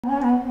Hey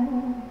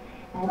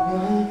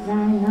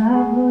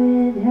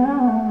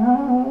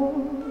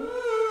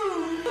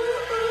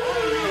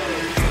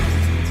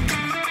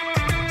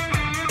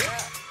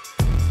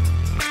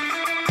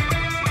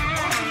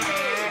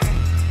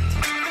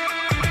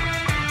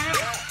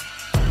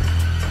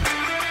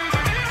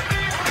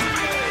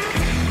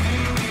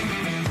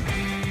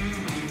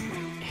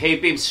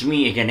peeps,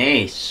 me again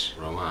Ace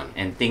Roman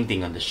and Ting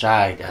Ting on the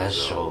side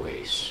as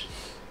always.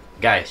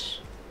 Guys,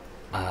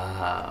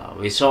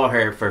 we saw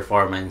her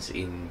performance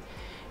in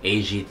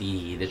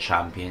AGT The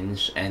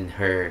Champions and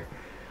her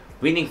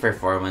winning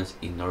performance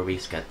in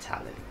Norway's Got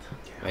Talent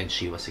when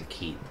she was a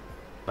kid.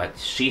 But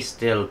she's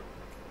still,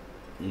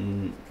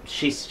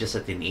 she's just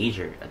a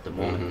teenager at the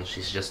moment.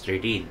 She's just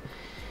 13.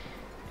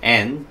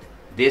 And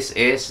this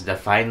is the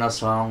final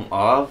song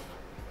of,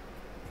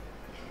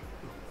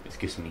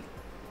 excuse me,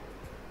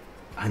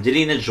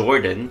 Angelina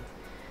Jordan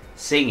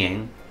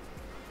singing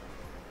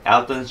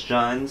Elton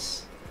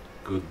John's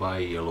Goodbye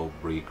Yellow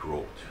Brick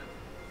Road.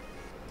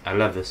 I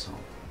love this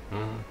song.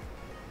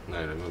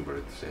 I remember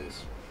it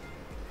since.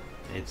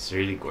 It's a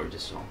really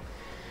gorgeous song.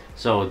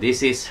 So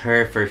this is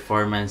her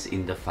performance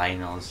in the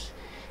finals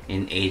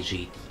in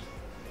AGT.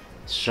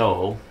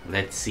 So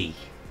let's see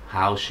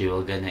how she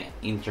will gonna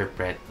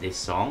interpret this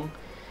song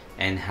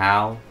and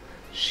how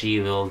she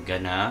will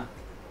gonna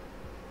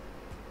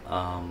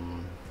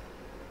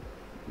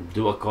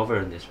do a cover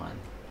on this one.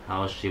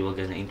 How she will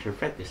gonna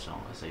interpret this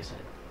song, as I said,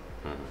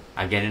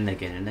 again and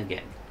again and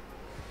again.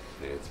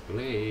 Let's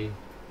play.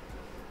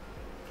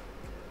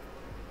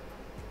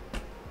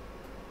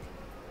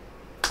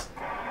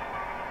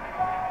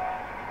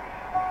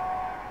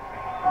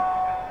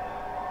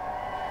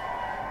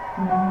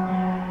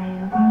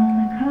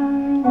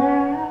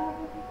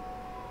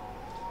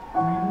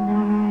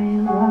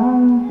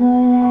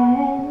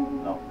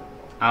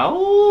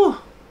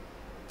 Oh!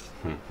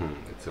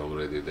 It's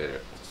already there.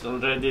 It's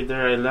already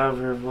there. I love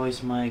her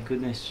voice, my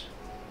goodness.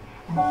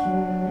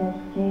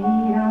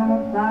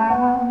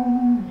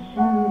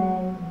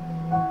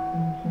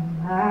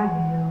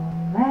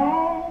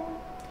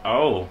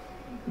 Oh.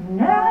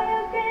 Now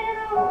you can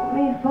hold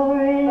me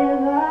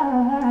forever.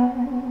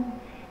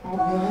 I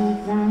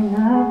don't sign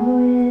up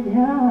with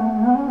you.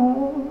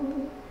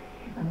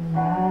 I'm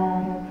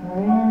not a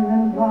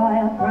present boy,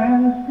 a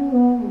friend's too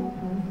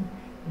open.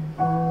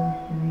 The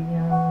voice too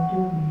young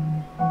to be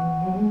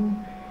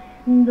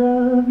singing the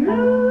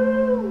blues.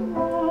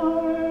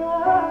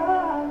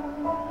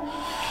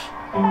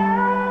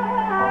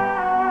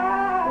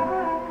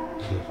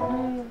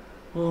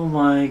 Oh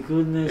my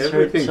goodness,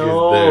 Everything is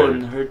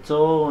her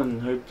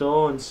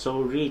tone,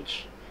 so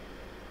rich.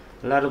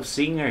 A lot of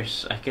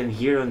singers I can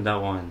hear on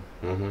that one.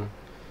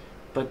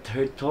 But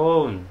her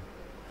tone,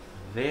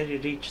 very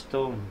rich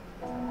tone.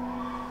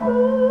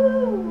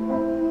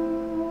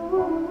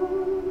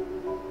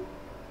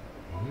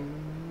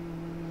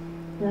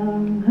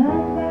 Some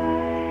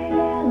goodbye,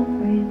 yellow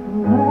brick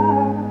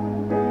road,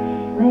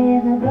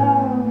 where the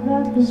dogs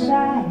of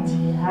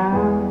society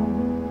house.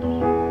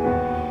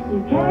 You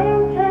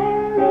can't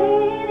tell me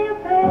in your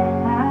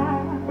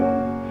past.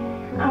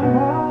 I'm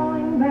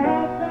going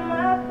back to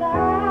my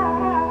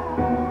past,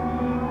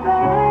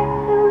 back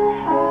to the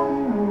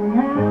home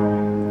now.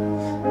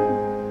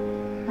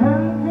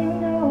 Something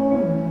to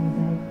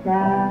back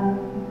down.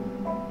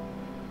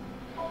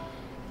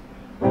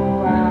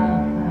 Oh, I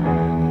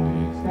find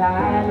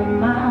inside of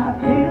my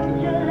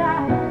future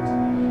life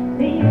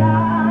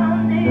beyond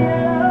the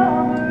yellow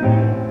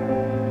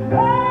brick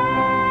road.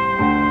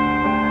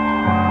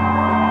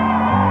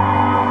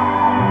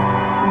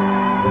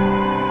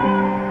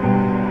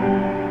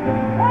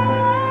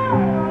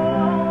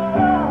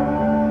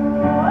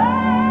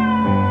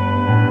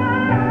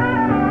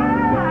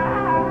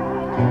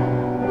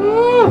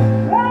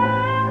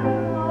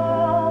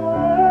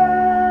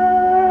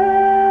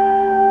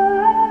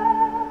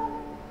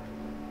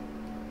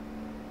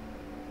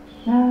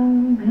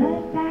 Some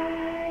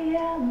goodbye,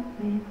 yellow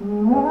brick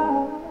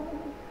road,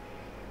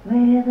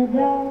 where the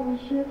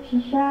doors of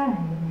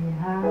society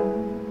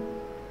house.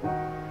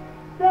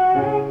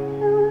 Back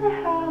to the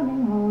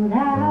howling old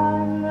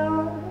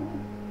outlaw,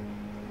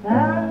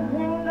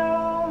 something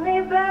lonely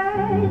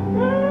back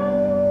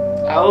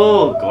there.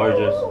 Oh,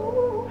 gorgeous.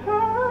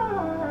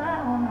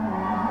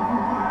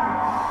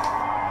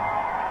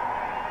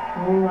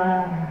 Oh, I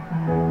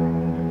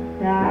found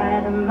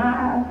inside of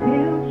my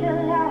future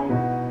life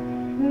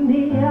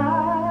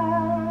beyond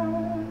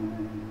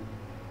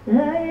the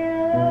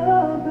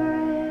yellow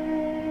brick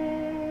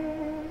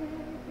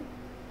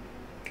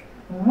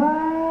road.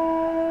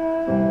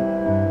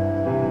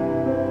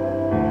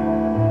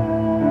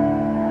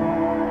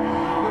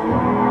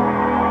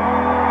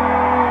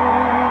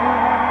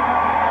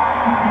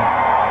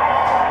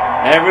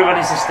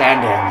 Everybody's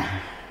standing.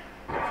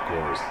 Of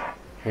course.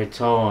 Her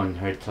tone.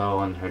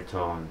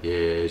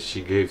 Yeah,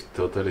 she gave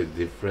totally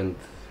different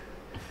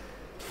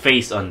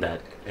Face on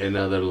that.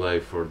 another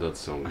life for that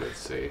song, let's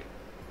say.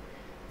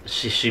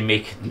 She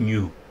make it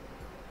new.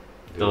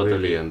 Really,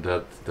 Totally. and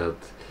that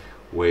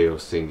way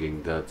of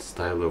singing, that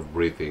style of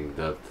breathing,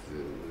 that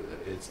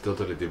It's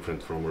totally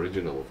different from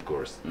original, of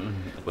course,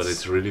 but It's-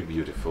 it's really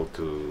beautiful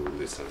to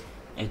listen.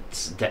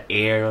 It's the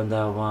air on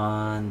that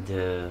one,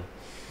 the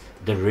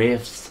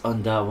riffs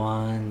on that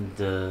one,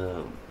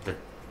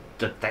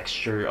 the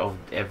texture of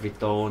every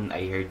tone.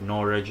 I heard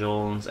Nora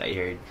Jones, I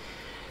heard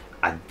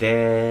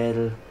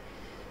Adele.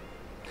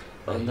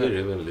 I On hear that-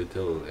 even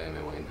little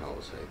Amy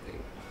Winehouse, I think.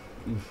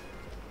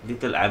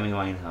 Little Amy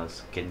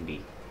Winehouse can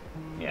be.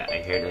 Yeah, I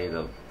heard a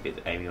little bit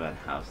Amy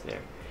Winehouse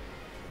there.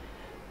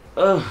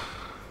 Oh,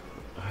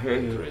 her.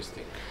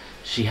 Interesting.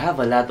 She have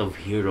a lot of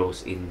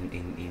heroes In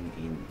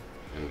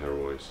her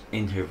voice.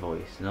 in her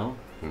voice, no?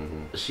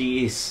 Mm-hmm.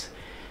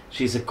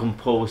 She's a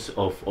compose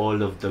of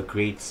all of the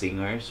great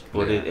singers,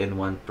 put it Yeah. in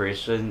one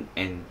person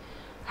and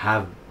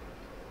have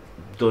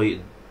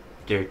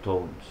their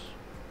tones.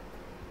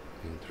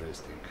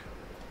 Interesting.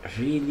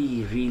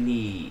 Really,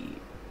 really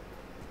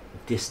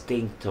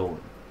distinct tone.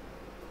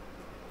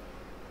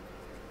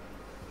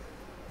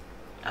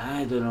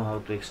 I don't know how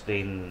to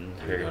explain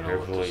I her don't know her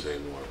what voice. to say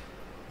more.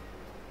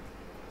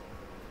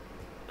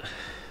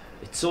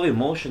 It's so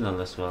emotional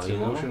as well. It's you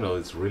know? emotional.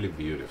 It's really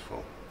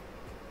beautiful.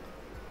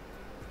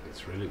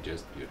 It's really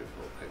just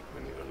beautiful. Like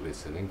when you're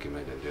listening,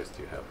 imagine just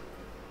you have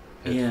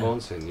Yeah.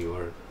 headphones and you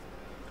are.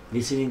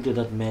 Listening to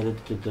that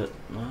melody, to the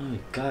oh my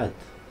god,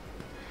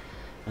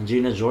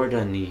 Angelina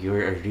Jordan,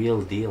 you're a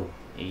real deal.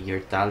 Your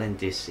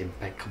talent is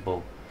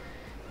impeccable.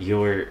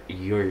 Your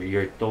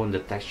tone, the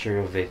texture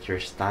of it, your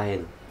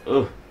style,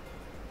 oh,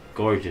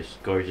 gorgeous,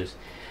 gorgeous.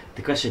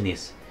 The question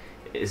is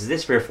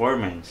this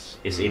performance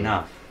is Mhm.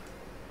 enough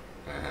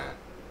Uh-huh.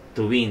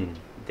 to win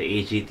the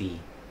AGT,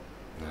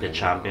 I the don't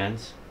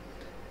champions?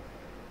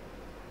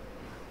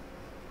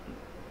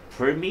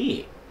 For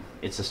me,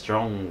 it's a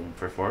strong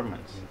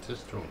performance. know. It's a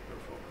strong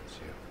performance,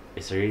 yeah.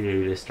 It's a really,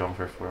 really strong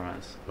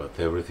performance. But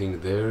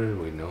everything there,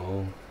 we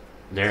know.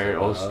 They're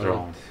all about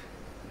strong.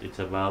 It's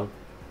about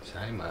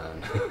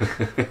Simon.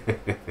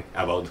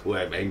 About who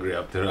I'm angry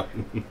after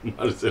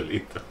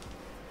Marcelito.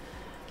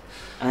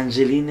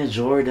 Angelina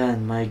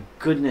Jordan. My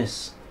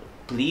goodness,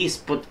 please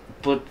put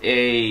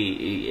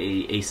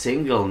a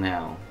single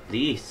now,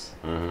 please.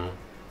 Mm-hmm.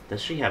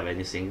 Does she have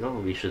any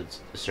single? We should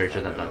search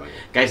on that one. Know.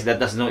 Guys,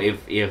 let us know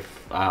if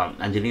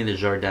Angelina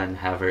Jordan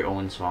have her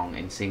own song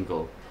and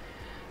single.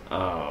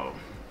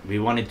 We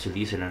wanted to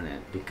listen on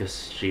it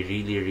because she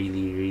really,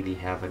 really, really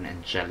have an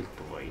angelic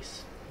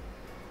voice.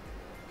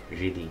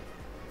 Really,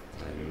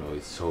 I don't know.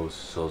 It's so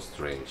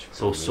strange.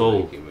 so for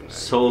me, like, even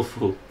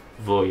soulful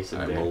voice. In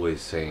I'm there. always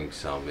saying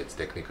some. It's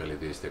technically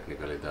this,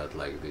 technically that,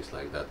 like this,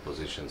 like that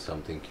position.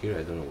 Something here.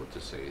 I don't know what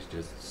to say. It's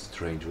just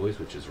strange voice,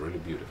 which is really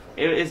beautiful.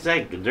 It's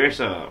like there's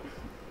a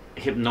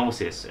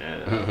hypnosis.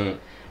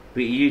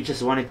 You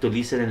just wanted to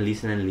listen and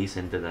listen and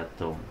listen to that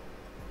tone.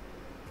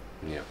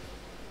 Yeah.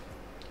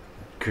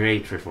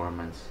 Great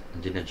performance,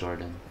 Angelina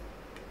Jordan.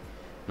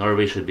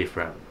 Norway should be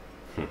proud.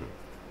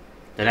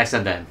 The next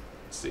time then.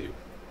 See you.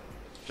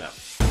 Ciao.